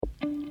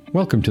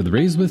Welcome to the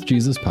Raised with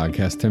Jesus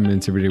podcast, 10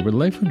 minutes every day where the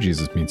life of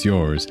Jesus meets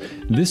yours.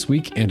 This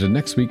week and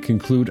next week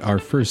conclude our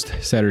first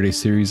Saturday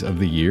series of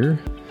the year.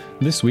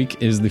 This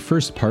week is the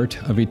first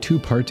part of a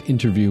two-part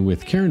interview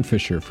with Karen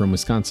Fisher from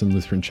Wisconsin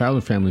Lutheran Child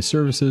and Family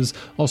Services,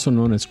 also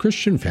known as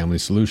Christian Family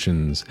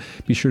Solutions.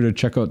 Be sure to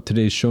check out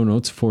today's show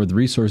notes for the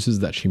resources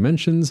that she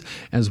mentions,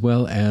 as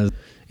well as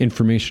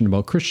information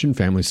about Christian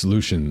Family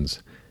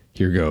Solutions.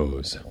 Here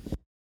goes.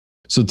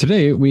 So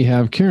today we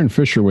have Karen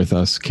Fisher with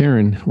us.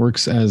 Karen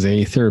works as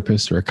a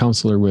therapist or a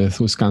counselor with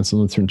Wisconsin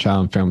Lutheran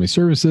Child and Family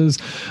Services,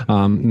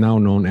 now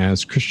known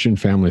as Christian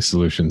Family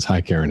Solutions.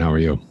 Hi, Karen. How are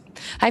you?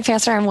 Hi,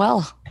 Pastor. I'm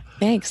well.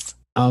 Thanks.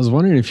 I was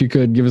wondering if you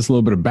could give us a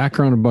little bit of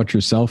background about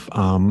yourself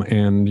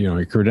and,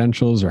 your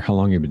credentials or how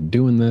long you've been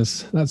doing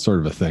this, that sort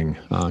of a thing.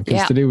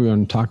 Because today we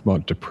want to talk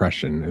about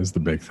depression is the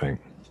big thing.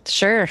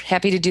 Sure.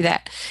 Happy to do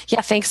that. Yeah.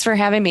 Thanks for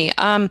having me.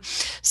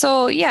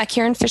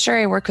 Karen Fisher,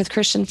 I work with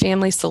Christian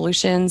Family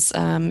Solutions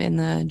in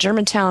the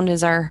Germantown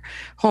is our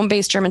home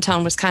base,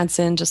 Germantown,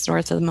 Wisconsin, just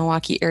north of the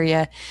Milwaukee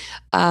area.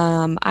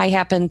 I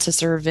happen to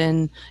serve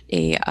in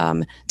a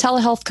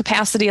telehealth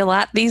capacity a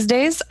lot these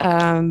days,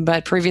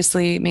 but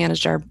previously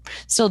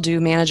still do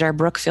manage our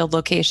Brookfield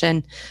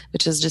location,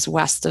 which is just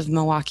west of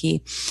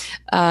Milwaukee.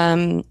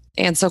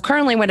 And so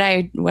currently what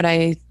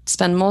I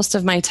spend most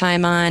of my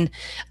time on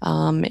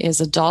is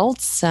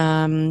adults,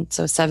 so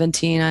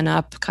 17 and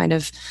up kind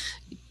of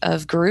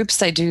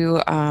groups. I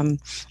do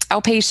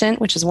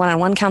outpatient, which is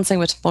one-on-one counseling,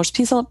 which most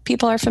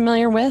people are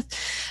familiar with.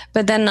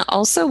 But then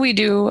also we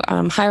do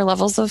higher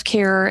levels of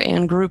care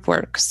and group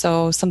work.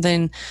 So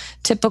something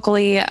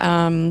typically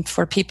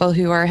for people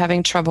who are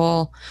having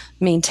trouble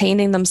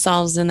maintaining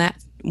themselves in that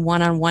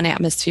one-on-one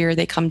atmosphere,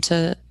 they come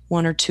to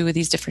one or two of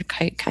these different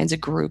kinds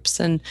of groups.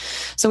 And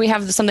so we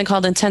have something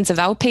called intensive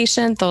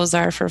outpatient. Those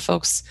are for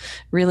folks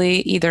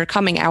really either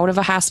coming out of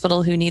a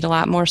hospital who need a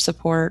lot more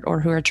support or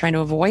who are trying to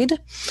avoid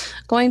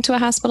going to a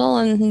hospital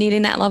and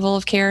needing that level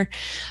of care.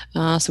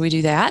 So we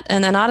do that.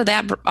 And then out of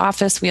that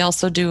office, we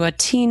also do a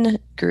teen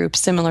group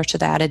similar to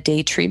that, a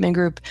day treatment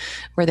group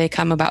where they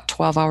come about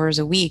 12 hours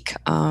a week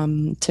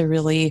to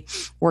really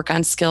work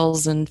on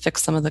skills and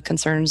fix some of the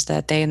concerns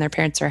that they and their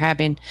parents are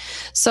having.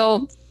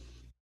 So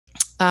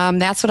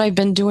that's what I've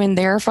been doing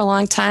there for a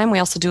long time. We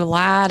also do a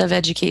lot of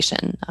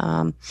education.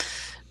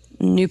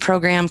 New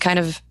program kind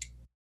of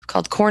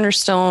called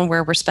Cornerstone,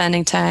 where we're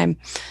spending time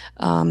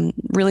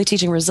really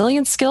teaching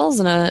resilience skills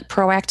in a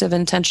proactive,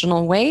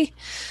 intentional way.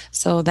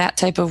 So that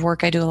type of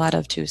work I do a lot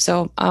of too.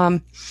 So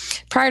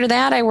prior to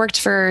that, I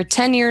worked for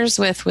 10 years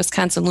with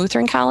Wisconsin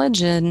Lutheran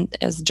College and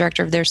as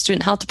director of their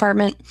student health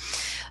department,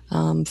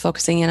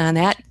 focusing in on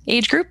that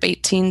age group,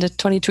 18 to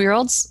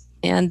 22-year-olds.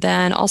 And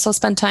then also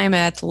spent time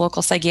at the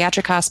local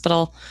psychiatric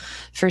hospital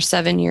for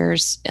 7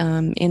 years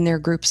in their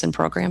groups and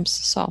programs.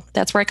 So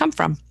that's where I come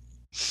from.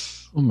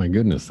 Oh my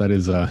goodness, that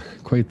is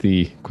quite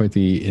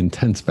the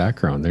intense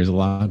background. There's a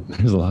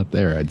lot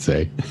there, I'd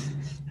say.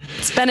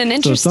 It's been an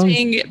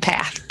interesting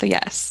path,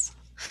 yes.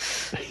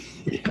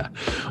 Yeah,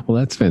 well,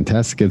 that's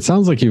fantastic. It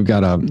sounds like you've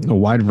got a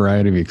wide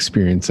variety of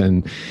experience,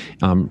 and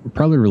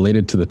probably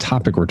related to the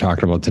topic we're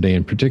talking about today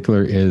in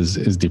particular is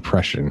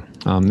depression.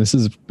 This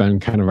has been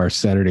kind of our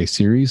Saturday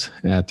series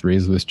at the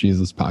Raised with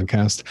Jesus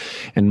podcast,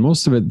 and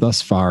most of it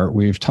thus far,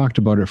 we've talked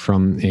about it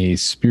from a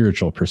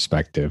spiritual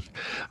perspective.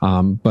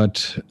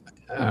 But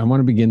I want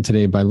to begin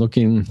today by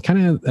looking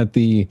kind of at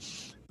the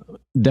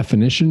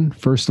definition.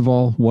 First of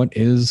all, what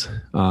is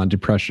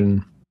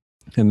depression?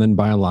 And then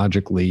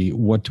biologically,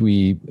 what do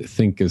we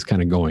think is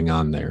kind of going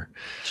on there?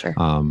 Sure.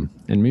 And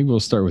maybe we'll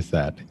start with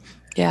that.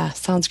 Yeah,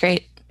 sounds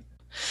great.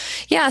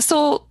 Yeah,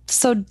 so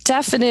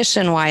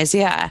definition-wise,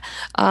 I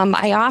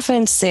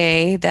often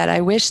say that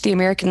I wish the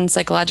American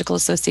Psychological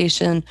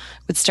Association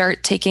would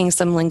start taking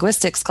some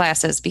linguistics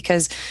classes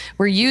because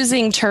we're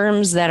using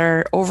terms that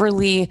are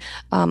overly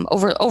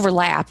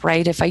overlap,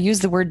 right? If I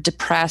use the word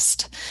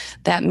depressed,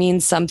 that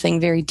means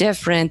something very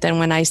different than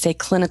when I say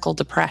clinical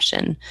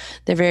depression.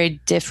 They're very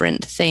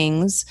different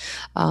things.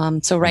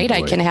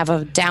 I can have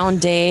a down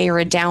day or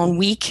a down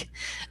week,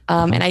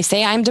 and I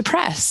say I'm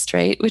depressed,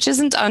 right? Which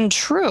isn't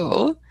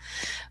untrue.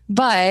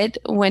 But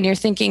when you're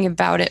thinking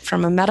about it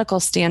from a medical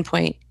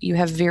standpoint, you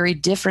have very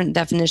different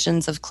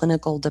definitions of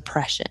clinical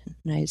depression,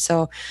 right?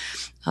 So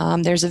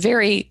there's a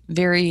very,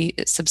 very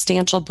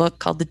substantial book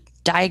called the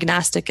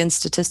Diagnostic and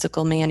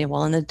Statistical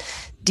Manual, and the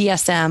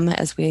DSM,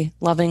 as we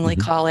lovingly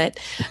call it,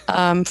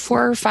 400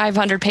 or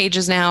 500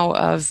 pages now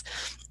of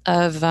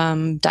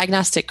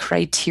diagnostic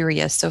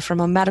criteria. So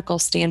from a medical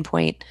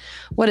standpoint,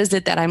 what is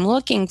it that I'm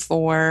looking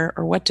for,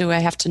 or what do I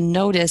have to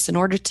notice in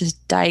order to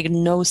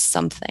diagnose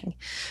something?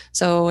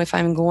 So if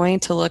I'm going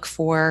to look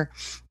for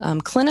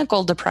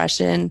clinical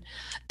depression,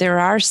 there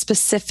are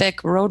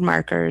specific road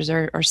markers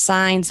or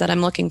signs that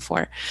I'm looking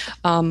for.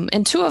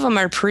 And two of them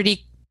are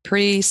pretty,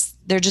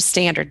 they're just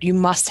standard. You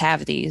must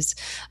have these.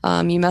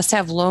 You must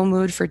have low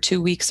mood for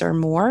 2 weeks or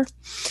more,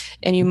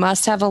 and you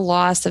must have a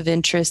loss of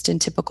interest in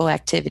typical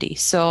activity.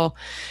 So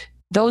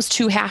those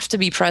two have to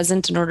be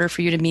present in order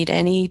for you to meet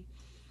any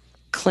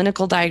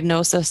clinical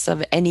diagnosis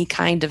of any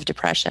kind of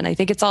depression. I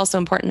think it's also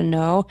important to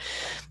know,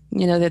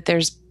 that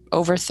there's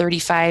over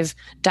 35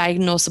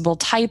 diagnosable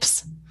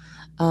types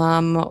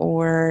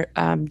or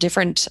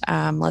different,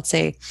 let's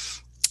say,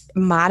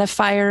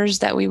 modifiers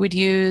that we would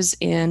use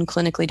in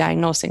clinically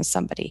diagnosing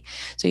somebody.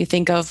 So you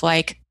think of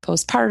like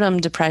postpartum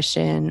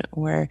depression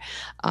or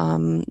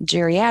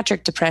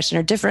geriatric depression,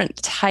 or different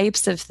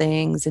types of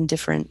things in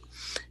different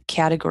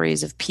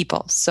categories of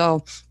people.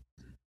 So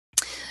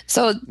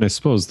I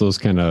suppose those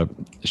kind of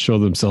show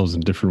themselves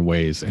in different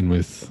ways. And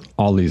with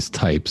all these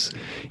types,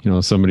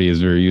 somebody is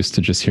very used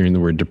to just hearing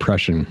the word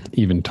depression,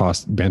 even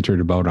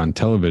bantered about on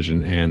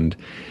television. And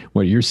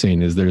what you're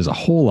saying is there's a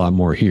whole lot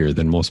more here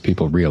than most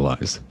people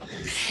realize.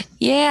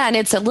 Yeah. And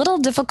it's a little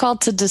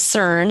difficult to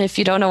discern if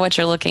you don't know what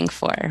you're looking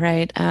for,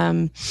 right?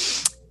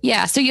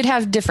 So you'd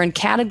have different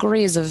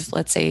categories of,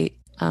 let's say,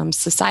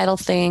 societal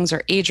things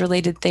or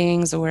age-related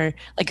things, or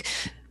like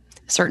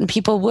certain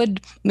people would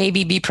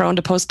maybe be prone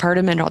to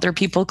postpartum and other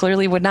people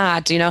clearly would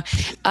not,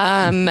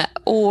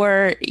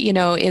 or,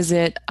 is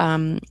it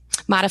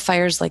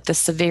modifiers like the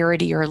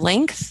severity or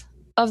length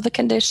of the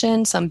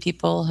condition? Some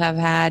people have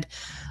had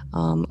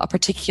a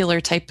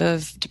particular type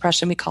of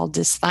depression we call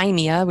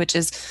dysthymia, which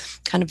is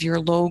kind of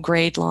your low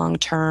grade, long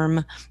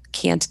term,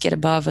 can't get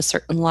above a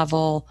certain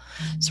level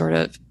sort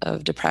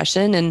of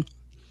depression. And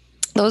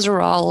those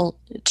are all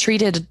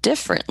treated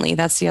differently.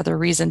 That's the other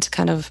reason to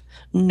kind of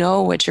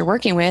know what you're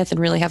working with and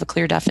really have a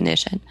clear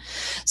definition.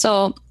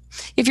 So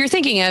if you're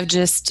thinking of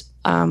just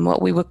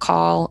what we would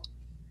call,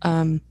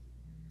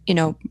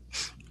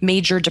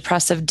 major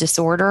depressive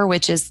disorder,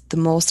 which is the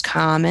most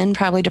common,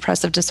 probably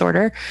depressive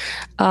disorder,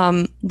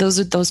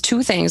 those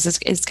two things.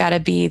 It's got to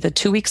be the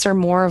 2 weeks or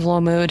more of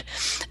low mood,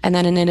 and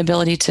then an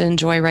inability to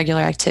enjoy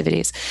regular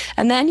activities.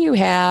 And then you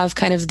have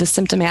kind of the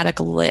symptomatic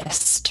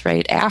list,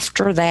 right?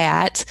 After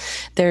that,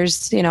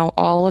 there's,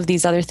 all of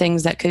these other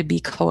things that could be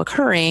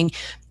co-occurring,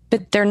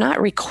 but they're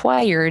not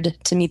required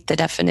to meet the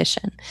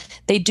definition.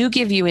 They do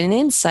give you an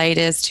insight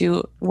as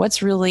to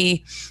what's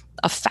really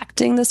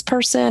affecting this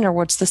person, or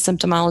what's the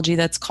symptomology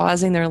that's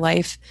causing their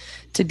life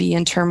to be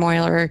in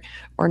turmoil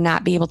or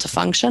not be able to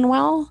function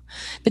well.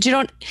 But you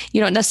don't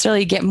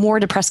necessarily get more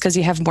depressed because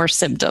you have more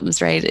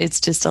symptoms, right?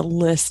 It's just a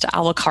list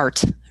a la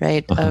carte,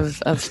 right, of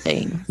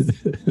things.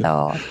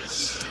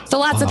 So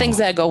lots of things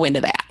that go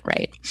into that,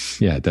 right?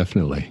 Yeah,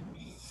 definitely.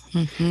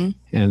 Mm-hmm.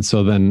 And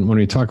so then when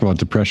we talk about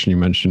depression, you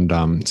mentioned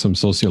some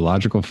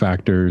sociological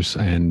factors,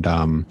 and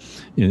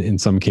in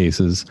some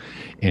cases,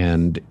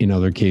 and in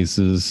other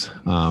cases,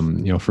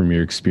 from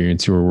your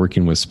experience, you were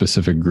working with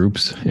specific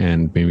groups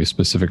and maybe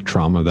specific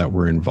trauma that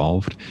were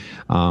involved.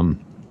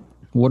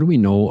 What do we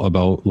know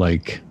about,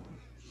 like,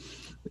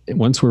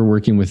 once we're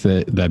working with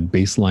that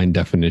baseline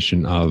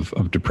definition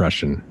of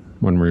depression,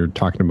 when we're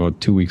talking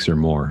about 2 weeks or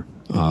more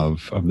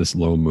of this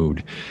low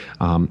mood,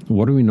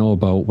 what do we know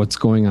about what's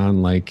going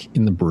on, like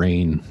in the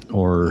brain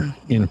or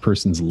in a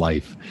person's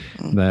life,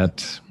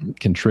 that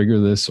can trigger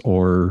this,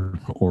 or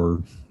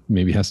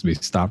maybe has to be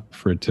stopped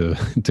for it to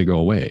go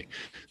away?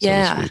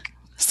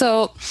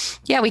 So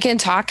we can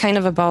talk kind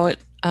of about,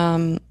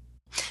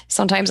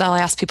 sometimes I'll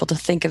ask people to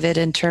think of it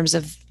in terms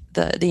of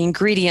the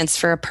ingredients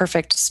for a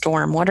perfect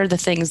storm. What are the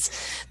things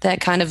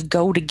that kind of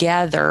go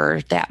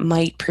together that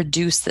might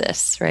produce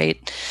this, right?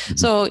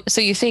 Mm-hmm. So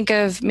you think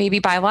of maybe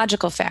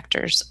biological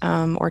factors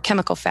or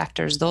chemical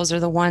factors. Those are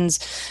the ones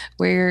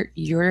where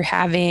you're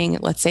having,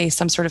 let's say,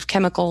 some sort of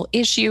chemical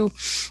issue.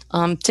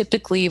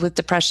 Typically with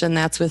depression,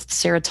 that's with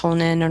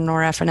serotonin or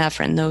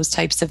norepinephrine, those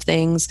types of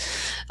things.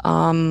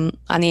 On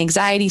the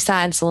anxiety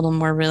side, it's a little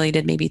more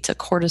related maybe to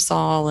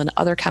cortisol and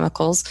other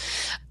chemicals.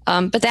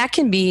 But that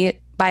can be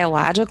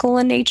biological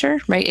in nature,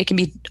 right? It can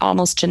be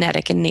almost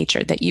genetic in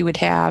nature, that you would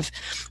have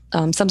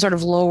some sort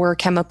of lower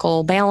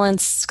chemical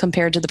balance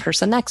compared to the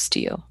person next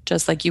to you,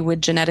 just like you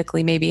would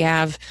genetically maybe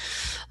have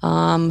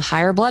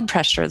higher blood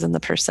pressure than the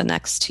person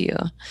next to you.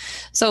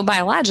 So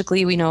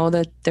biologically, we know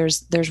that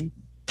there's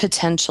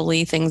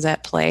potentially things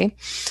at play.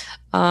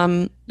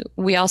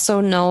 We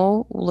also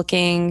know,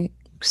 looking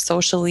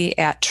socially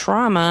at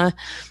trauma,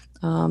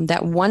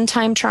 that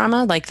one-time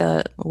trauma, like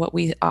what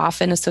we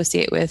often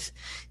associate with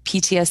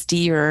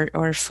PTSD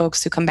or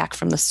folks who come back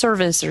from the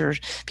service, or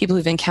people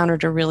who've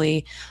encountered a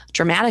really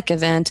dramatic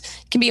event,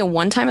 it can be a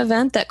one-time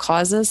event that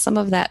causes some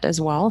of that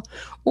as well.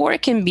 Or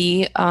it can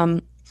be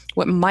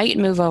what might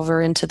move over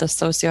into the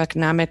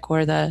socioeconomic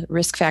or the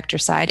risk factor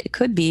side. It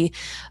could be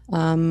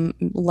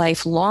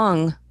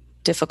lifelong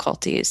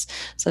difficulties,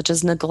 such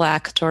as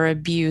neglect or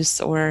abuse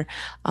or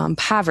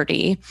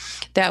poverty,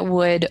 that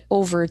would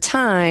over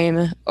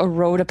time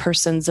erode a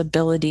person's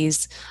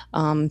abilities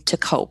to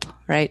cope,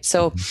 right?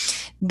 So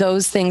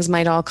those things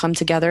might all come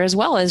together, as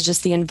well as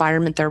just the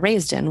environment they're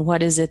raised in.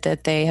 What is it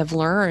that they have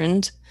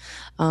learned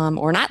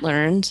or not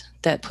learned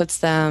that puts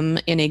them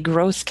in a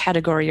growth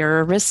category or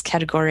a risk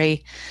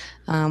category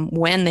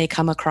when they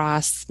come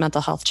across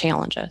mental health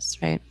challenges,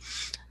 right?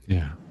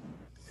 Yeah.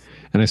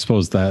 And I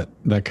suppose that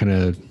kind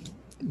of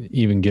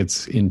even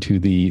gets into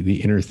the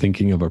inner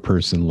thinking of a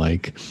person.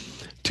 Like,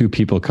 two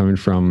people coming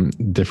from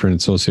different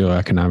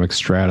socioeconomic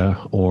strata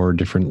or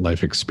different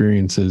life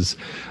experiences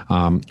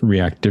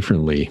react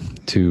differently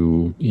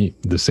to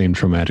the same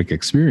traumatic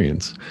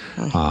experience.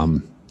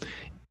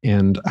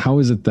 And how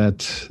is it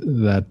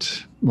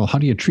that well, how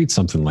do you treat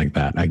something like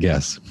that, I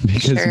guess?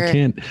 Because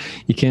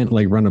you can't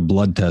like run a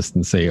blood test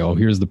and say, oh,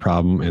 here's the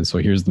problem, and so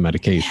here's the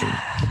medication.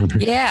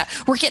 Yeah,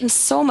 we're getting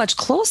so much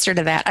closer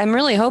to that. I'm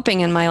really hoping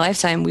in my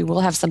lifetime we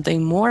will have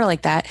something more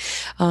like that.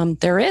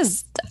 There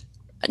is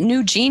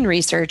new gene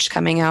research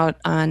coming out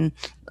on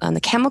the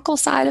chemical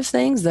side of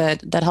things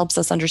that helps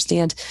us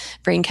understand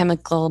brain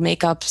chemical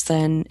makeups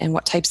and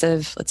what types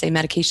of, let's say,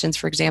 medications,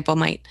 for example,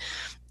 might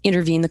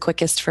intervene the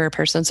quickest for a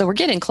person. So we're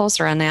getting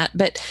closer on that.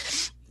 But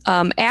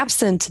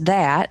absent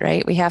that,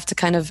 right, we have to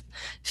kind of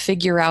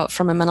figure out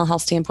from a mental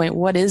health standpoint,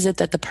 what is it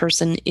that the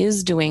person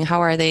is doing?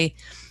 How are they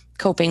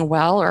coping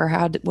well, or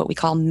what we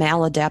call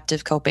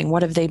maladaptive coping?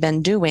 What have they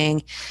been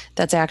doing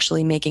that's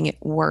actually making it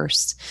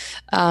worse?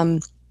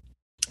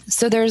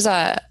 So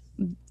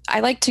I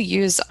like to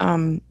use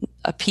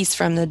a piece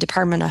from the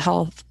Department of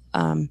Health,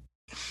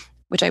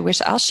 which I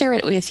wish I'll share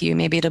it with you.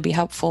 Maybe it'll be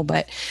helpful,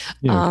 but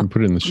yeah, I can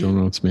put it in the show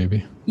notes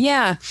maybe.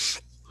 Yeah.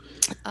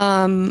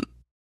 The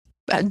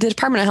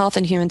Department of Health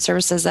and Human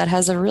Services that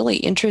has a really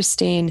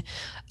interesting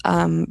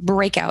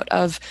breakout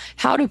of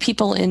how do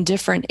people in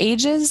different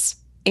ages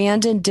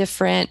and in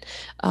different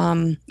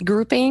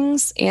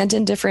groupings and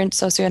in different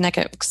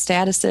socioeconomic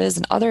statuses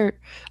and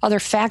other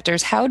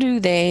factors, how do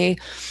they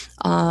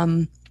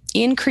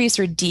increase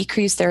or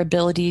decrease their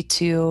ability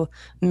to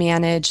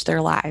manage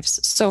their lives?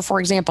 So, for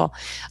example,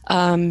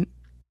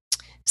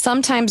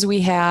 sometimes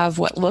we have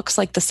what looks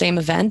like the same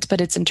event,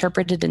 but it's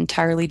interpreted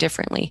entirely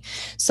differently.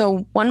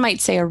 So one might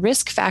say a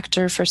risk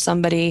factor for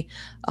somebody,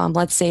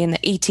 let's say in the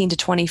 18 to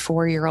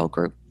 24-year-old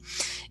group,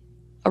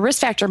 a risk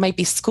factor might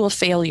be school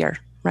failure,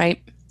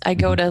 right? I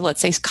go to,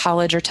 let's say,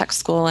 college or tech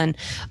school, and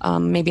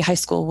maybe high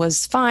school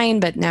was fine,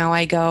 but now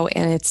I go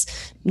and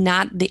it's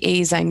not the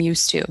A's I'm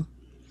used to.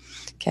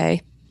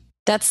 Okay.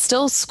 That's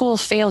still school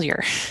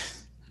failure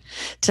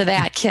to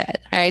that kid,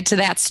 right? To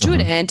that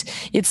student,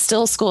 it's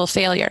still school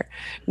failure.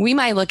 We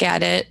might look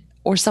at it,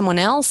 or someone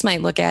else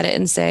might look at it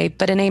and say,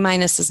 but an A-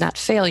 is not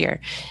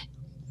failure,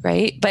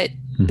 right? But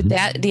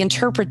that the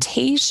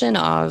interpretation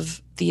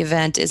of the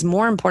event is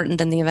more important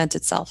than the event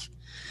itself.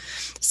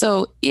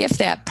 So if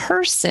that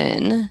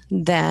person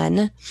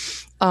then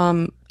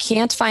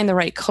can't find the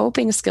right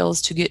coping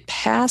skills to get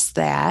past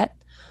that,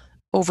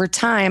 over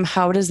time,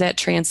 how does that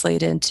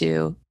translate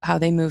into how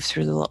they move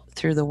through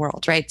the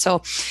world, right?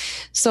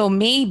 So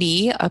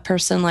maybe a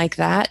person like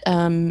that,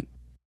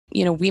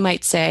 we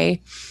might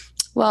say,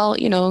 well,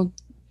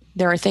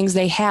 there are things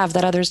they have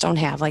that others don't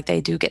have, like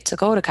they do get to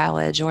go to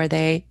college, or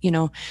they,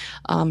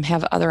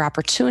 have other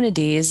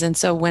opportunities. And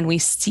so when we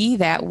see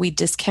that, we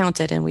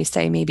discount it and we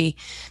say, maybe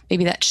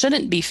that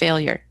shouldn't be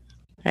failure,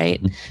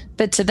 right?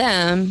 But to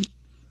them,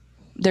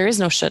 there is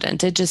no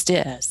shouldn't. It just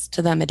is.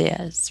 To them, it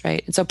is,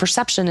 right? And so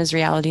perception is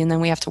reality, and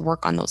then we have to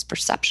work on those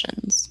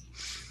perceptions.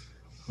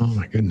 Oh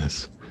my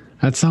goodness,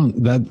 that's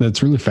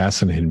really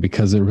fascinating,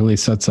 because it really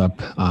sets up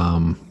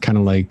kind of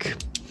like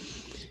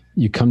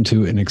you come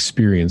to an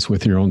experience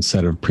with your own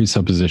set of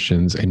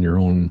presuppositions and your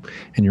own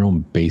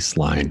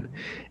baseline,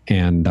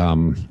 and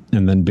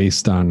then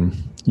based on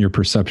your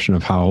perception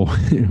of how,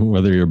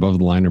 whether you're above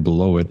the line or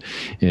below it,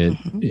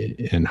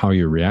 and how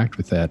you react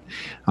with that.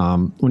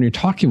 When you're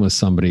talking with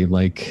somebody,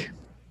 like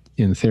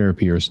in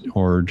therapy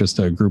or just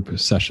a group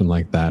session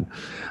like that,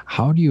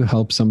 how do you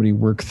help somebody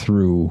work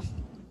through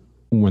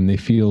when they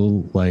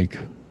feel like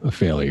a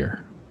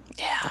failure?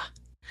 Yeah.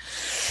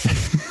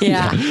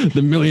 Yeah.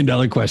 The $1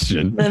 million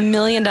question. The $1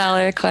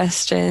 million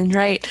question,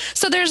 right?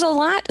 So there's a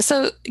lot.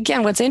 So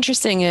again, what's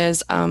interesting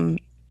is,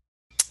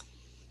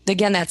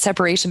 again, that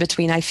separation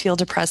between I feel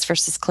depressed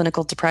versus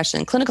clinical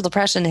depression. Clinical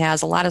depression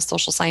has a lot of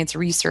social science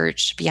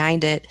research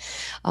behind it.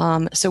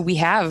 So we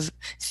have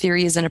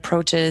theories and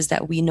approaches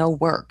that we know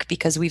work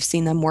because we've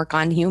seen them work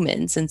on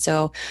humans. And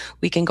so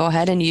we can go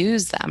ahead and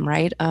use them,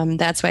 right?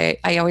 That's why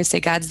I always say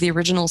God's the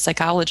original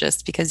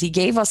psychologist, because he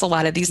gave us a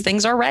lot of these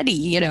things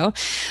already,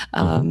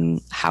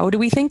 How do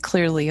we think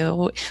clearly?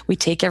 We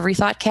take every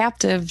thought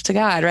captive to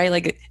God, right?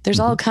 Like there's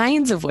all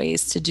kinds of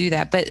ways to do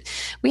that. But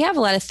we have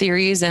a lot of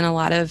theories and a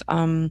lot of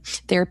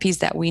therapies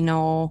that we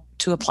know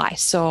to apply.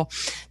 So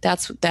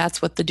that's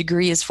what the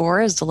degree is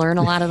for, is to learn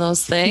a lot of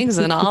those things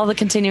and all the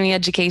continuing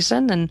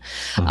education. And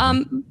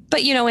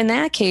but in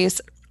that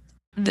case,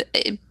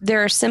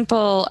 there are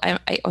simple, I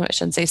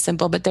shouldn't say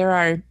simple, but there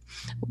are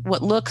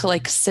what look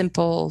like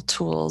simple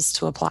tools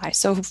to apply.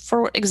 So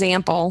for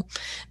example,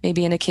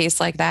 maybe in a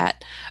case like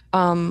that,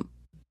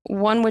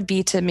 one would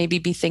be to maybe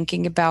be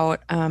thinking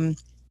about the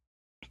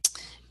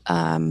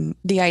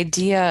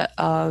idea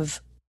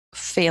of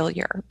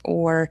failure,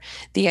 or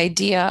the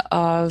idea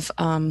of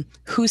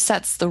who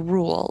sets the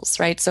rules,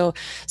 right? So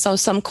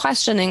some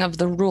questioning of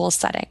the rule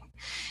setting.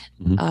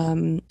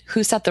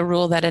 Who set the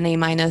rule that an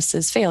A-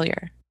 is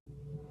failure?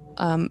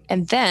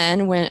 And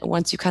then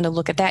once you kind of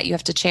look at that, you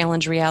have to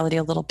challenge reality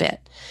a little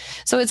bit.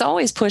 So it's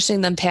always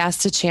pushing them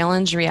past to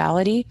challenge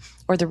reality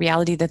or the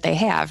reality that they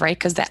have, right?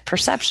 Because that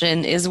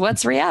perception is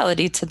what's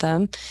reality to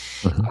them.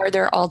 Are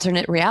there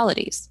alternate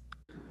realities?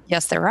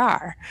 Yes, there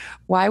are.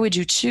 Why would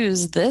you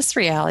choose this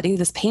reality,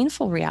 this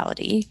painful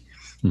reality,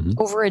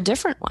 over a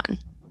different one?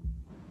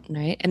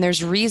 Right? And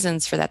there's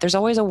reasons for that. There's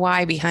always a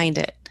why behind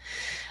it.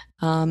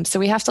 So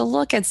we have to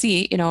look and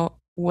see,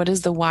 what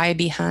is the why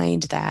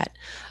behind that?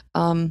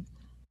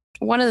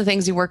 One of the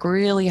things you work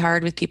really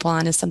hard with people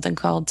on is something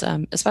called,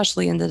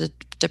 especially in the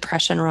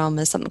depression realm,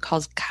 is something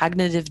called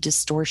cognitive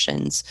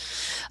distortions.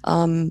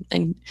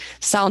 And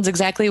sounds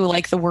exactly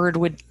like the word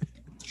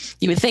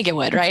you would think it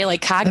would, right?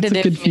 Like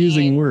cognitive. That's a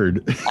confusing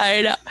word.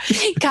 I know.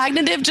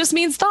 Cognitive just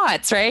means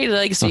thoughts, right?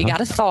 Like, so you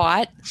got a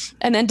thought,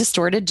 and then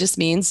distorted just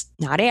means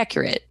not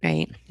accurate,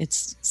 right?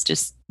 It's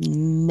just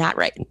not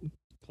right.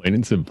 Plain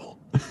and simple.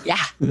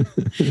 Yeah.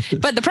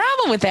 But the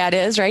problem with that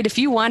is, right, if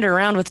you wander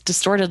around with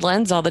distorted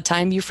lens all the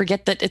time, you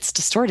forget that it's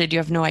distorted. You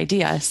have no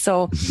idea.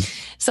 So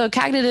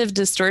cognitive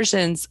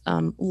distortions,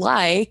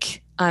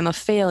 like I'm a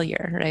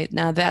failure, right?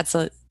 Now that's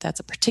a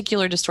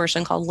particular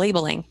distortion called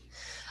labeling.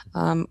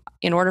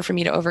 In order for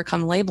me to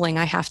overcome labeling,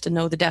 I have to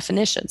know the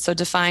definition. So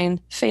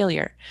define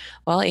failure.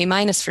 Well,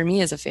 A- for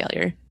me is a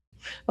failure.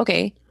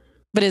 Okay.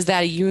 But is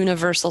that a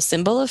universal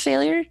symbol of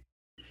failure?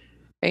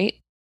 Right?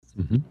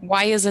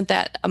 Why isn't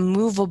that a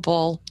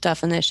movable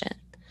definition?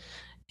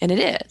 And it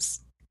is.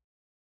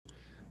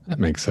 That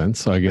makes sense.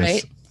 So I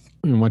guess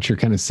what you're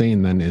kind of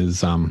saying then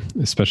is,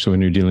 especially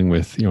when you're dealing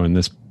with, in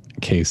this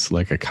case,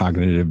 like a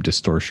cognitive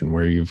distortion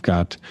where you've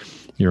got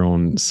your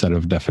own set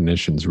of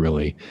definitions,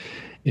 really,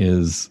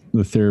 is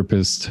the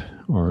therapist,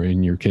 or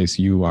in your case,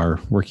 you are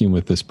working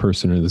with this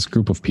person or this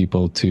group of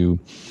people to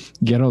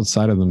get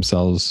outside of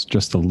themselves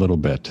just a little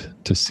bit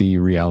to see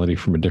reality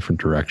from a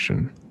different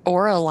direction.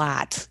 Or a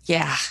lot.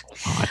 Yeah.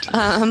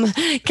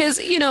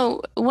 Because,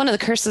 one of the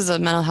curses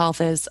of mental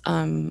health is,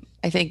 I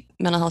think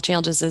mental health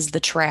challenges is the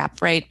trap,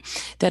 right?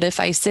 That if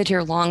I sit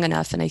here long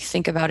enough and I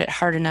think about it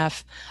hard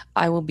enough,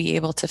 I will be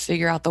able to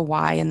figure out the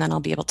why, and then I'll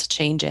be able to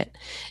change it.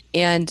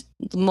 And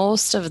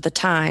most of the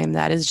time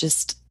that is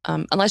just,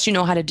 unless you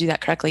know how to do that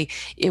correctly,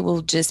 it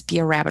will just be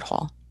a rabbit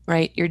hole.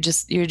 Right? You're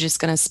just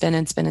going to spin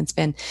and spin and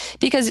spin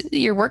because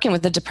you're working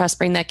with a depressed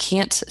brain that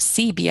can't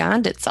see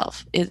beyond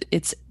itself.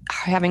 It's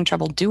having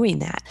trouble doing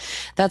that.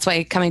 That's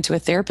why coming to a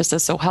therapist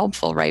is so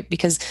helpful, right?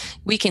 Because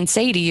we can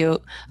say to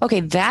you,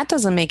 okay, that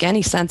doesn't make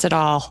any sense at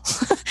all.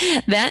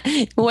 That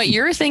what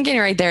you're thinking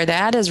right there,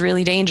 that is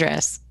really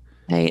dangerous.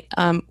 Right?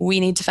 We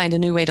need to find a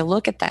new way to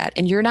look at that.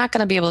 And you're not going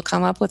to be able to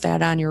come up with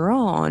that on your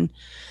own.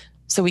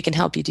 So we can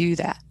help you do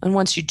that. And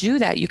once you do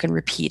that, you can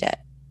repeat it.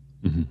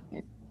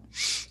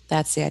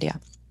 That's the idea.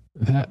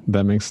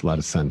 That makes a lot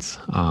of sense.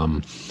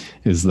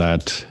 Is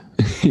that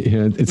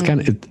it's kind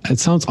of it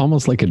sounds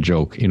almost like a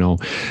joke,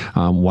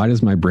 why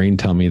does my brain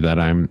tell me that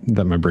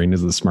my brain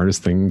is the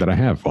smartest thing that I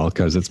have? Well,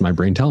 because it's my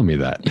brain telling me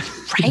that.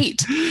 Right.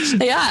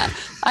 Yeah.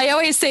 I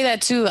always say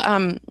that too.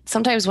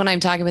 Sometimes when I'm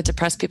talking with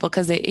depressed people,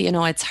 because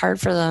it's hard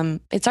for them.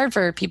 It's hard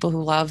for people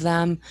who love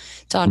them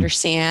to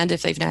understand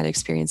if they've not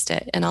experienced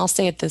it. And I'll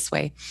say it this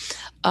way.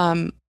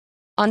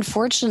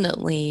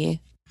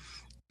 Unfortunately,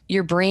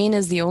 your brain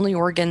is the only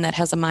organ that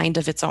has a mind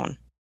of its own.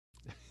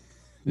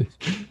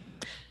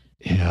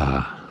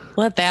 Yeah.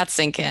 Let that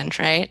sink in,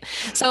 right?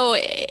 So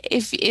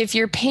if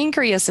your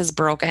pancreas is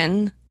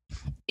broken,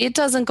 it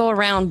doesn't go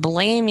around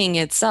blaming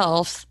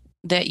itself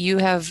that you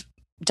have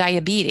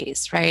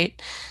diabetes, right?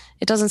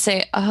 It doesn't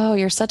say, oh,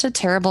 you're such a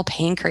terrible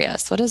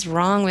pancreas. What is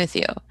wrong with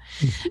you?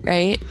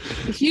 Right?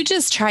 If you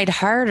just tried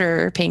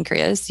harder,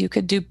 pancreas, you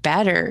could do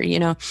better.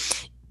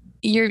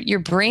 Your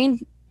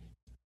brain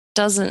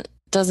doesn't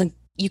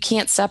you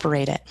can't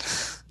separate it,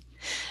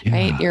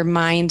 right? Your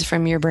mind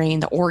from your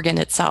brain, the organ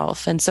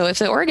itself. And so if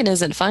the organ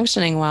isn't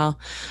functioning well,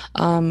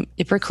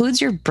 it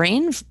precludes your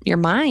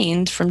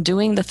mind from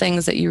doing the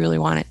things that you really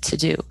want it to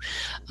do.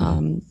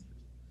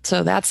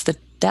 So that's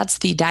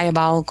the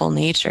diabolical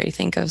nature, I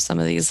think, of some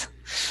of these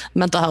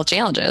mental health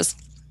challenges.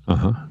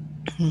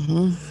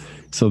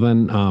 So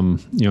then,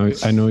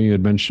 I know you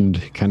had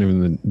mentioned kind of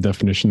in the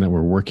definition that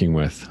we're working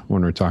with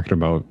when we're talking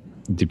about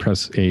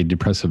a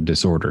depressive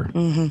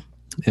disorder.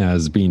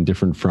 As being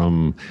different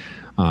from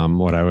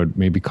what I would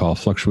maybe call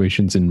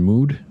fluctuations in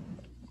mood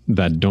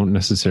that don't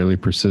necessarily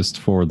persist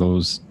for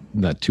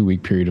that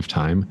 2-week period of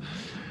time.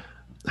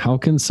 How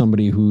can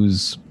somebody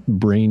whose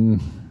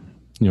brain,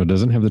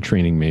 doesn't have the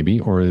training maybe,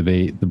 or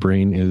the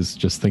brain is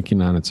just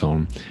thinking on its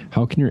own,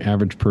 how can your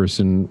average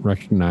person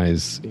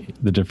recognize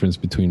the difference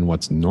between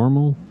what's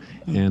normal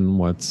and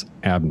what's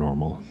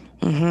abnormal?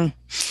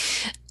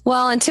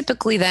 Well, and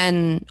typically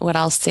then what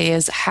I'll say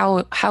is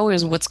how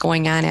is what's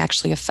going on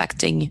actually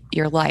affecting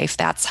your life?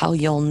 That's how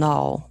you'll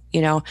know,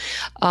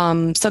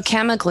 So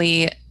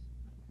chemically,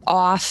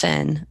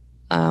 often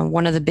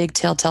one of the big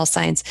telltale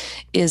signs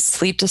is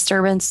sleep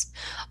disturbance.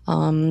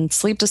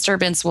 Sleep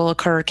disturbance will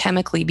occur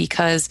chemically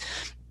because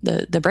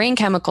the brain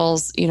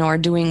chemicals, are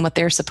doing what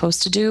they're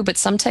supposed to do, but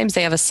sometimes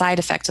they have a side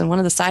effect. And one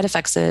of the side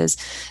effects is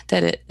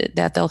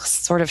that they'll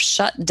sort of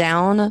shut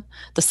down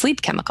the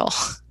sleep chemical,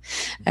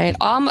 right?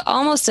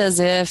 Almost as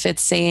if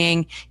it's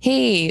saying,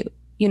 hey,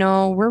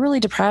 we're really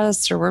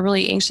depressed or we're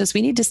really anxious.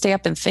 We need to stay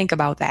up and think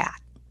about that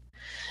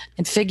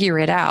and figure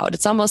it out.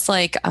 It's almost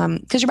like,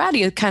 because your body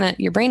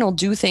your brain will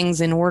do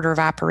things in order of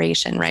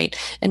operation, right?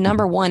 And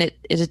number one, it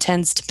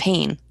attends to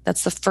pain.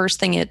 That's the first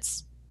thing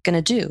it's going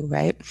to do,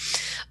 right?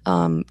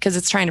 Because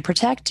it's trying to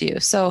protect you.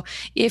 So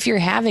if you're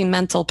having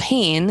mental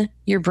pain,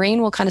 your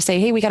brain will kind of say,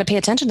 hey, we got to pay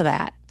attention to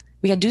that.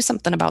 We got to do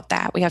something about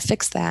that. We got to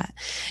fix that.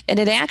 And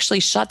it actually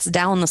shuts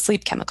down the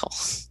sleep chemical.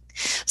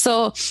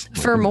 So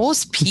for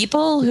most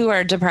people who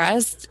are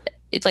depressed,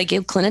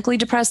 clinically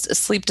depressed,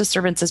 sleep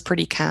disturbance is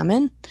pretty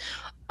common.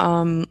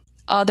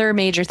 Other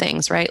major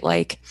things, right?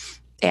 Like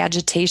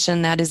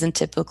agitation that isn't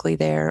typically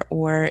there,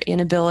 or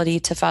inability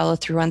to follow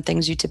through on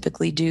things you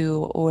typically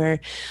do, or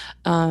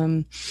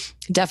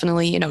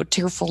definitely,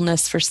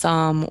 tearfulness for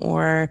some,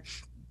 or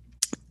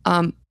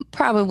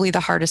probably the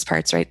hardest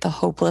parts, right? The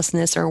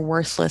hopelessness or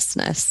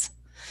worthlessness,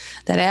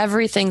 that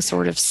everything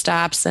sort of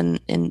stops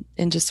and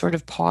just sort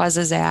of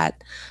pauses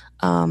at,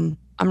 I'm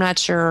not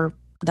sure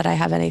that I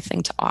have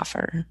anything to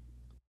offer.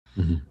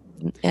 Mm-hmm.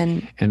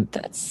 And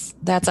that's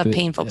a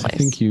painful place. I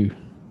think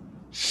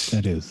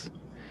that is.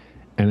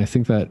 And I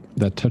think that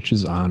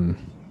touches on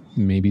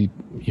maybe,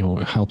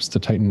 it helps to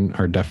tighten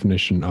our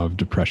definition of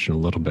depression a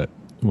little bit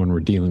when we're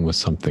dealing with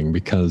something,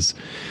 because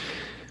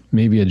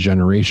maybe a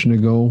generation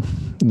ago,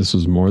 this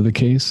was more the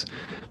case,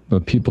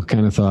 but people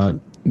kind of thought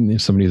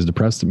if somebody is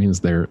depressed, it means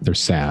they're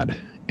sad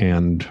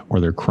or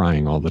they're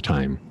crying all the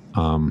time.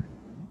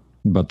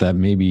 But that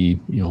maybe,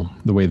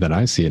 the way that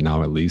I see it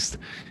now, at least,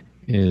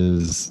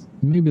 is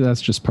maybe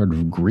that's just part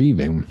of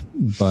grieving,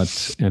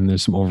 and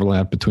there's some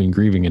overlap between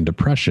grieving and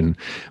depression,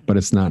 but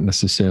it's not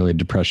necessarily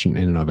depression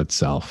in and of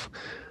itself.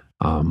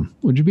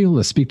 Would you be able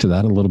to speak to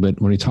that a little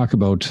bit when you talk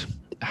about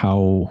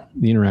how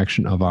the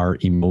interaction of our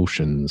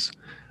emotions,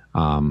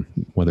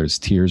 whether it's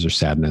tears or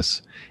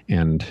sadness,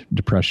 and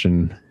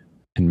depression,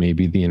 and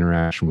maybe the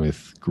interaction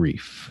with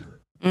grief?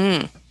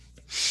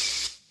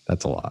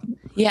 That's a lot.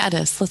 Yeah, it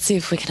is. Let's see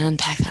if we can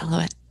unpack that a little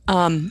bit.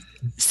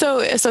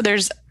 So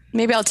there's,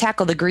 maybe I'll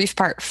tackle the grief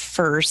part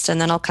first, and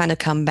then I'll kind of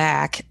come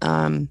back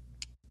to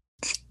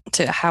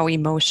how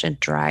emotion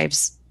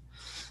drives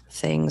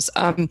things.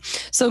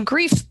 So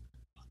grief,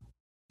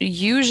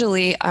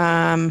 usually,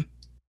 I'd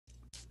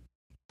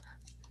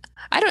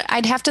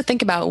have to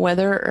think about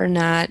whether or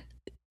not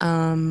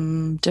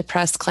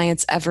depressed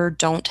clients ever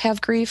don't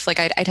have grief.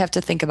 I'd have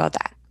to think about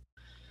that.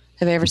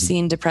 Have I ever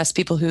seen depressed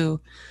people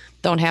who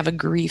don't have a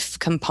grief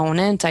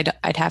component?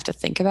 I'd have to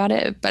think about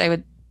it, but I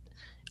would,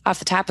 off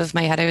the top of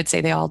my head, I would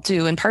say they all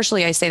do. And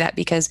partially I say that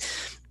because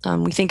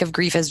we think of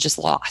grief as just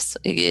loss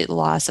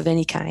of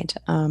any kind.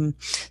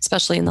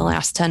 Especially in the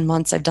last 10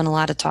 months, I've done a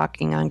lot of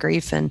talking on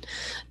grief and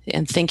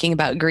thinking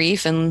about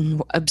grief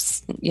and,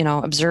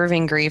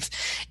 observing grief.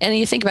 And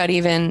you think about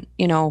even,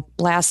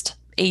 last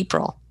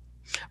April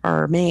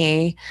or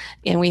May,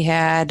 and we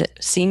had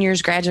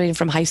seniors graduating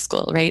from high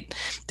school, right?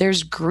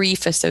 There's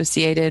grief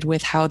associated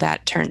with how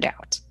that turned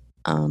out.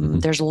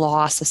 There's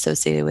loss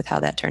associated with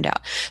how that turned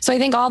out. So I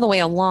think all the way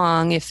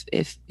along, if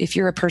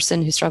you're a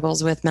person who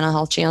struggles with mental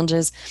health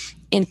challenges,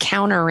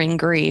 encountering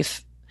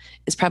grief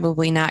is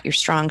probably not your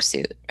strong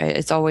suit, right?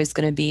 It's always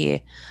going to be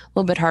a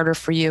little bit harder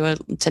for you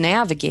to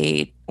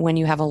navigate when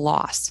you have a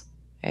loss,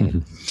 right? Mm-hmm.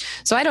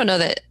 So I don't know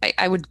that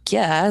I would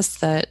guess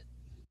that,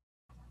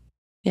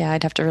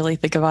 I'd have to really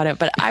think about it,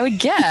 but I would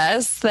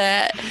guess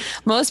that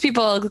most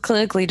people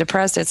clinically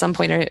depressed at some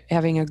point are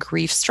having a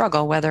grief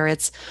struggle, whether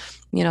it's,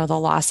 the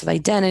loss of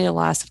identity, the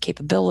loss of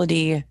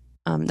capability.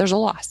 There's a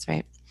loss,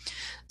 right?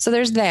 So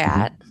there's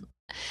that.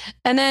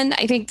 And then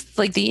I think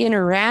the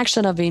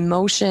interaction of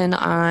emotion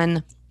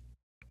on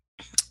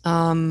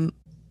how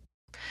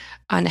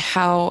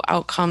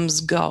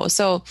outcomes go.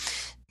 So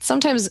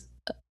sometimes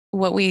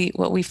what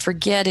we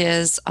forget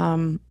is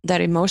that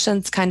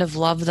emotions kind of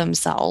love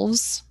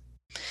themselves.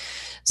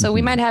 So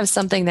we might have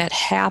something that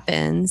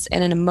happens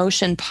and an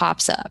emotion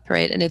pops up,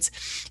 right? And it's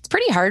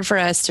pretty hard for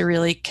us to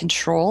really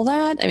control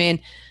that. I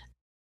mean,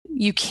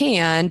 you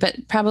can,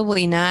 but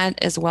probably not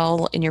as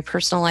well in your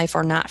personal life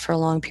or not for a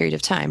long period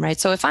of time, right?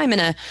 So if I'm in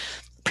a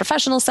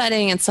professional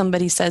setting and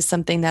somebody says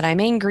something that I'm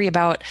angry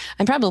about,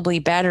 I'm probably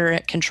better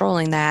at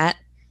controlling that,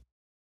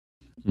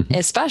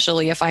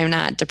 especially if I'm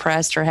not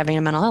depressed or having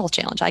a mental health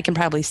challenge. I can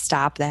probably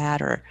stop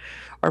that or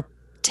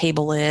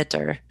table it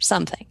or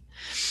something.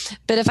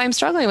 But if I'm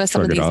struggling with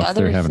some of these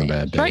other they're having things, a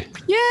bad day. right?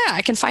 Yeah,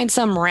 I can find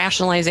some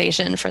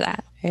rationalization for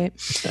that. Right?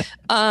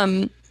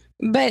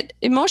 But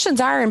emotions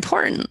are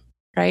important,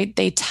 right?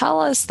 They tell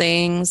us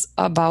things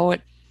about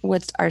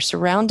what our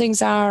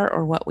surroundings are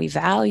or what we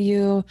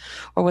value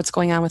or what's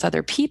going on with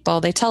other people.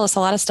 They tell us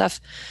a lot of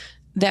stuff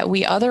that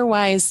we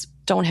otherwise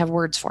don't have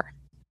words for,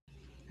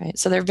 right?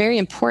 So they're very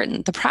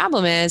important. The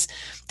problem is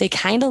they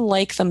kind of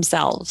like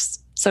themselves.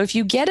 So if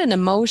you get an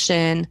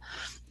emotion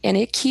and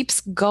it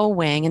keeps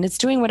going and it's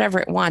doing whatever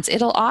it wants,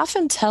 it'll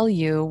often tell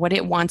you what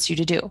it wants you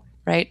to do,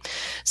 right?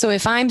 So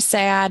if I'm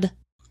sad,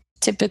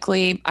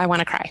 typically I want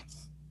to cry.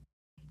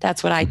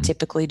 That's what I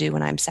typically do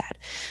when I'm sad.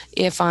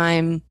 If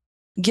I'm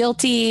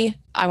guilty,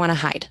 I want to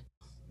hide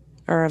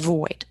or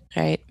avoid,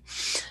 right?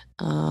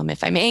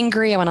 If I'm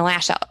angry, I want to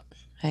lash out,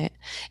 right?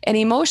 And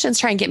emotions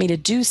try and get me to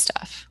do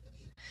stuff.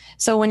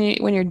 So when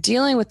you're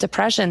dealing with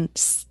depression,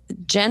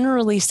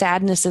 generally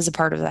sadness is a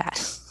part of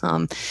that.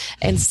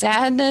 And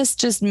sadness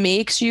just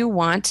makes you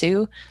want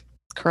to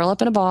curl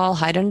up in a ball,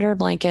 hide under a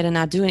blanket, and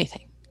not do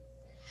anything.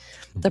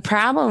 The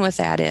problem with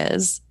that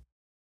is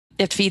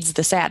it feeds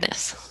the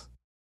sadness,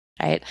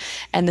 right?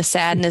 And the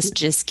sadness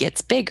just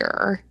gets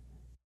bigger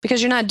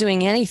because you're not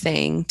doing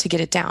anything to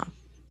get it down,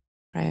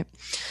 right?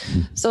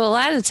 So a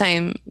lot of the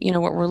time,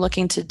 what we're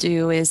looking to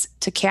do is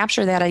to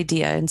capture that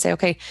idea and say,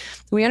 okay,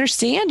 we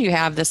understand you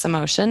have this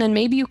emotion and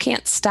maybe you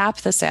can't stop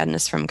the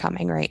sadness from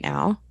coming right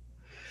now.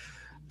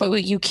 But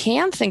what you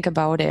can think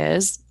about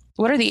is,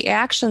 what are the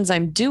actions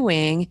I'm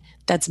doing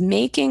that's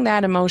making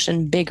that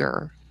emotion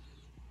bigger?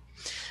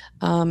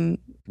 And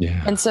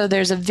so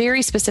there's a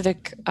very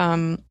specific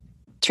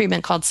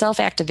treatment called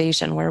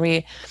self-activation where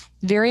we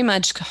very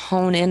much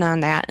hone in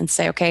on that and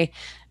say, okay,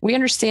 we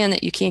understand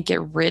that you can't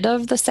get rid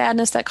of the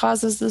sadness that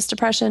causes this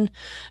depression,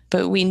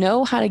 but we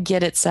know how to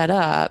get it set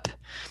up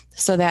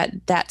so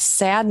that that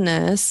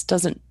sadness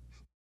doesn't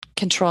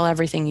control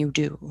everything you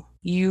do.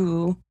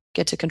 You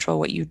get to control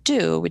what you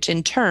do, which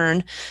in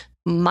turn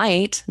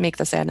might make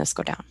the sadness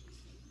go down.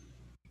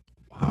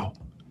 Wow.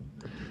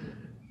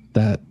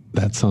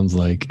 That sounds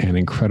like an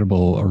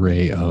incredible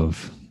array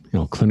of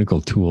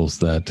clinical tools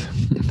that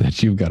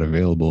you've got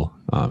available,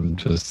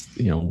 just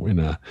in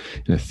a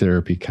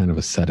therapy kind of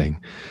a setting.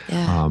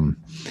 Yeah.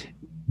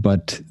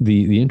 But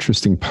the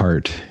interesting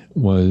part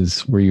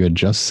was where you had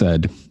just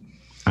said,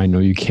 I know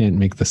you can't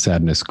make the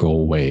sadness go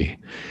away.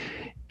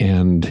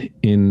 And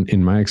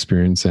in my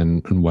experience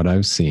and what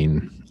I've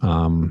seen,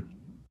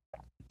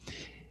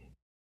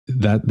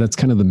 that's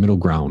kind of the middle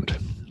ground.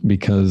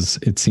 Because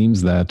it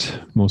seems that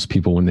most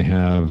people, when they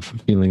have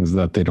feelings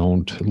that they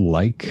don't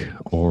like,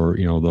 or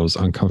those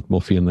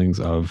uncomfortable feelings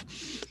of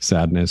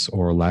sadness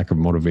or lack of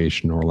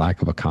motivation or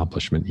lack of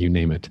accomplishment, you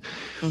name it,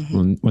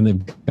 when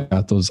they've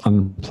got those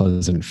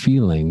unpleasant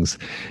feelings,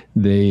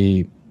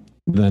 they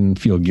then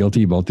feel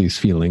guilty about these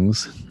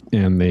feelings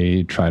and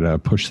they try to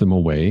push them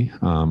away,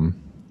 or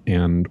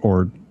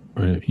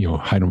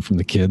hide them from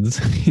the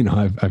kids.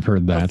 I've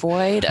heard that.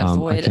 Avoid.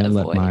 I can't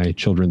let my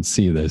children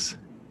see this.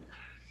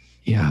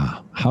 Yeah.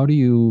 How do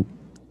you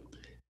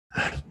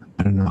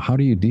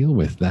deal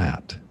with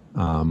that?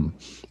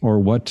 Or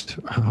what,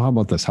 how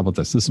about this?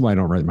 This is why I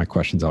don't write my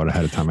questions out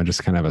ahead of time. I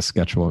just kind of have a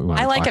sketch of what we want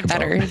to talk about. I like it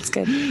better. It's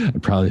good.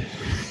 I'd probably,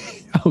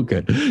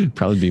 good.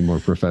 Probably be more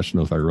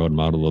professional if I wrote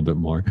them out a little bit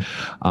more.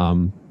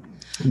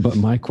 But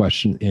my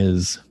question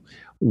is,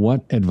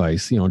 what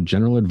advice,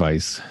 general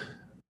advice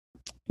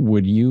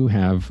would you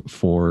have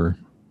for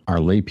our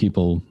lay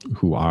people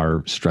who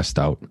are stressed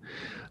out?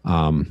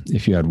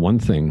 If you had one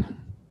thing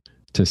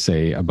to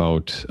say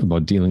about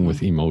dealing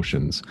with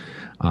emotions,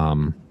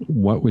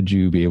 what would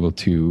you be able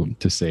to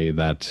say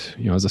that,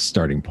 as a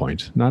starting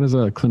point, not as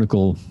a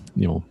clinical,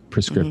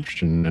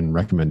 prescription and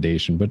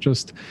recommendation, but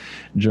just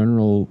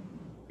general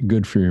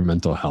good for your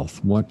mental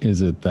health? What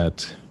is it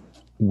that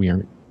we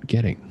aren't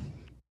getting?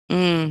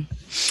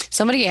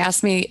 Somebody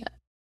asked me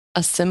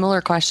a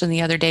similar question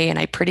the other day and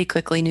I pretty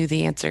quickly knew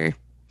the answer.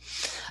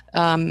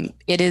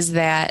 It is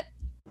that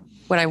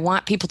what I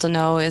want people to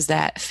know is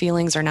that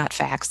feelings are not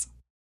facts.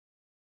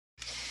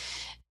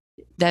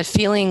 That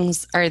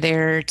feelings are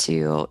there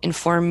to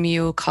inform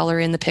you, color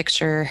in the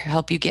picture,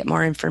 help you get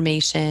more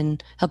information,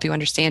 help you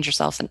understand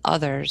yourself and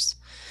others.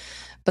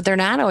 But they're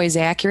not always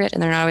accurate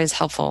and they're not always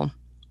helpful.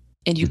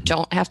 And you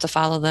don't have to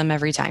follow them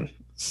every time.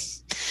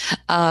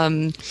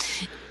 Because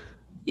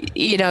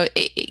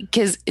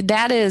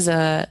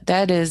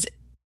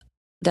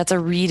that's a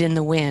reed in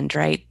the wind,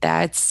 right?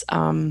 That's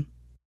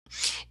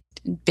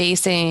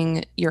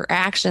basing your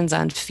actions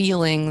on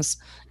feelings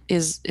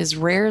is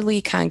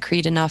rarely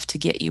concrete enough to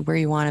get you where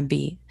you want to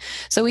be.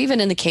 So even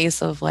in the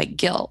case of like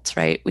guilt,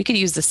 right? We could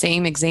use the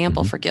same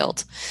example for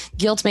guilt.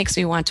 Guilt makes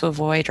me want to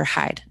avoid or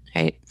hide,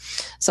 right?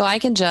 So I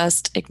can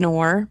just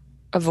ignore,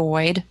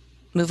 avoid,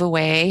 move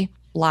away,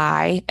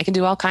 lie. I can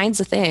do all kinds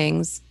of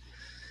things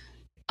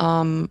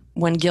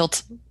when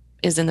guilt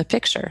is in the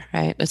picture,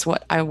 right? It's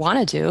what I want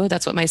to do.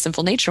 That's what my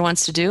sinful nature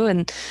wants to do.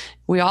 And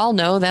we all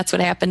know that's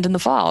what happened in the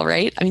fall,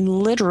 right? I mean,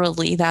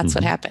 literally, that's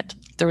what happened.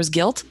 There was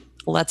guilt.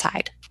 Let's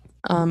hide.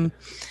 And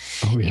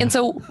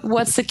so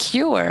what's the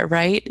cure,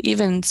 right?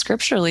 Even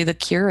scripturally, the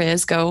cure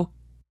is go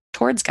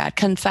towards God,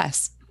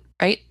 confess,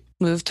 right?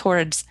 Move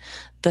towards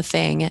the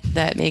thing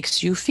that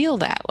makes you feel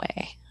that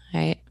way,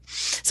 right?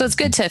 So it's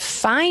good to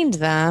find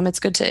them. It's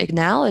good to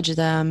acknowledge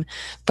them,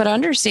 but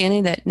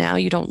understanding that now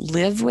you don't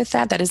live with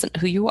that. That isn't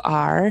who you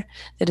are.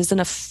 That isn't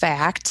a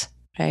fact,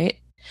 right?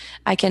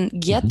 I can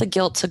get the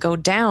guilt to go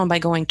down by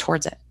going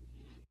towards it.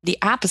 The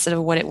opposite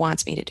of what it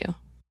wants me to do.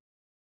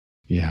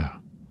 Yeah.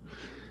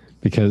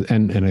 Because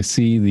and I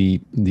see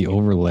the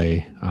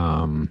overlay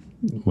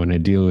when I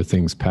deal with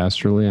things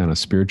pastorally on a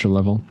spiritual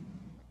level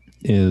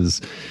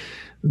is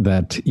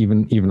that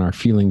even our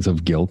feelings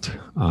of guilt,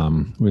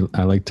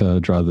 I like to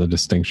draw the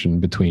distinction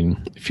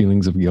between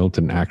feelings of guilt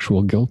and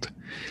actual guilt.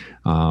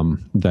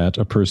 That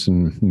a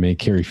person may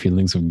carry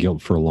feelings of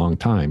guilt for a long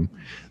time,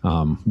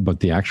 but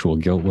the actual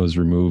guilt was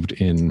removed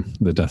in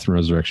the death and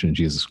resurrection of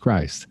Jesus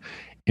Christ.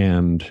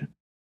 And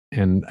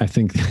I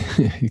think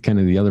kind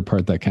of the other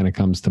part that kind of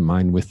comes to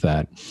mind with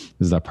that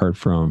is that part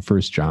from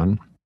 1 John,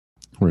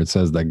 where it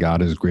says that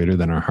God is greater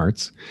than our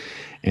hearts,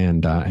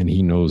 and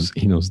he knows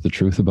the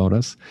truth about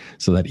us,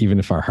 so that even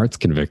if our hearts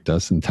convict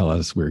us and tell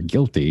us we're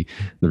guilty,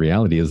 the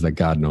reality is that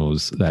God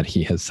knows that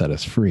he has set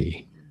us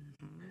free.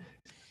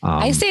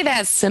 I say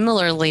that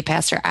similarly,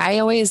 Pastor. I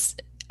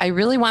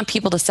really want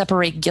people to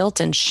separate guilt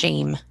and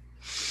shame.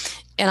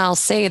 And I'll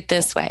say it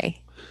this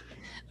way.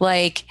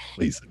 Like,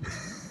 please.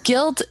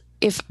 Guilt,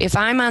 if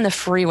I'm on the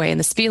freeway and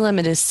the speed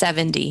limit is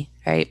 70,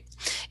 right?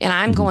 And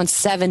I'm going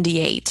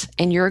 78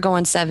 and you're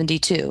going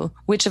 72,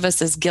 which of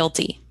us is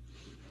guilty?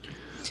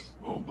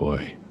 Oh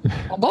boy.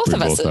 Well, both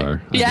of us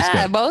are.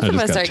 Yeah, both of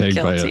us are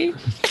guilty. By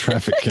a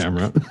traffic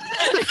camera.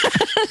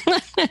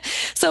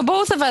 So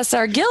both of us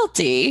are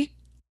guilty.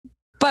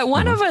 But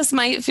one of us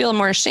might feel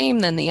more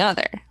shame than the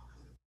other,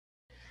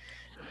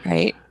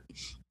 right?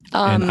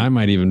 And I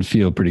might even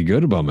feel pretty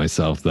good about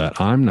myself that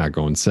I'm not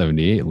going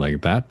 78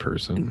 like that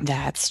person.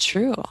 That's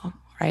true,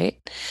 right?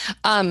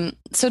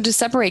 So to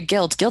separate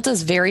guilt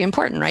is very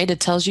important, right? It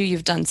tells you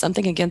you've done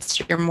something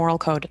against your moral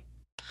code.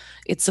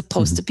 It's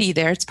supposed to be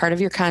there. It's part of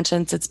your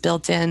conscience. It's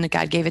built in.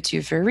 God gave it to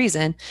you for a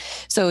reason.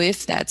 So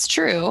if that's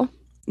true,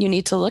 you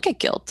need to look at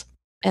guilt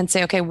and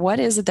say, okay, what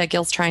is it that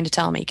guilt's trying to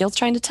tell me? Guilt's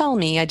trying to tell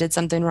me I did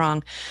something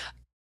wrong.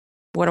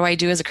 What do I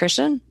do as a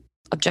Christian?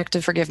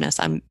 Objective forgiveness.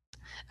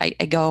 I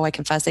go, I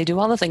confess, I do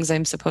all the things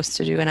I'm supposed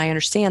to do. And I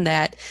understand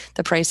that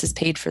the price is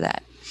paid for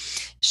that.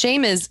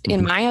 Shame is,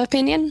 in my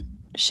opinion,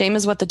 shame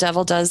is what the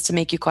devil does to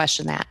make you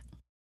question that.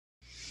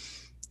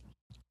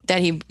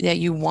 That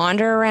you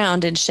wander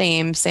around in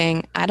shame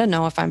saying, I don't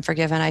know if I'm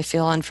forgiven. I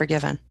feel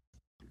unforgiven.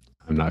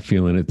 I'm not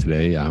feeling it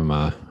today.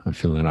 I'm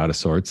feeling out of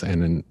sorts.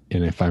 And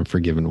if I'm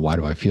forgiven, why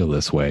do I feel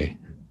this way?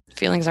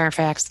 Feelings aren't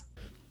facts.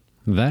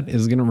 That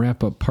is going to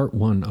wrap up part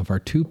one of our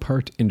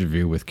two-part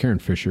interview with Karen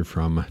Fisher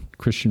from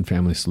Christian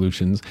Family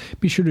Solutions.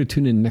 Be sure to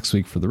tune in next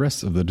week for the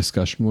rest of the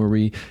discussion, where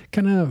we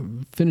kind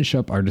of finish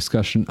up our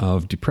discussion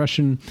of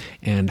depression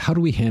and how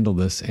do we handle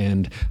this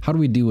and how do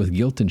we deal with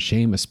guilt and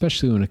shame,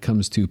 especially when it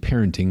comes to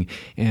parenting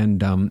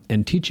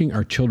and teaching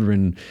our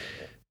children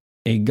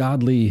a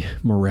godly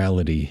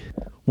morality,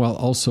 while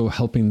also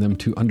helping them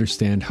to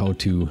understand how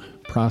to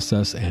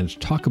process and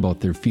talk about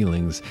their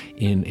feelings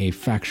in a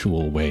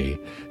factual way.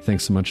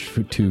 Thanks so much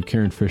to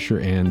Karen Fisher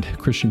and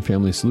Christian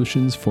Family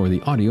Solutions for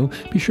the audio.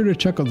 Be sure to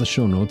check out the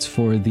show notes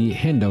for the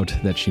handout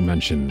that she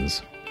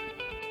mentions.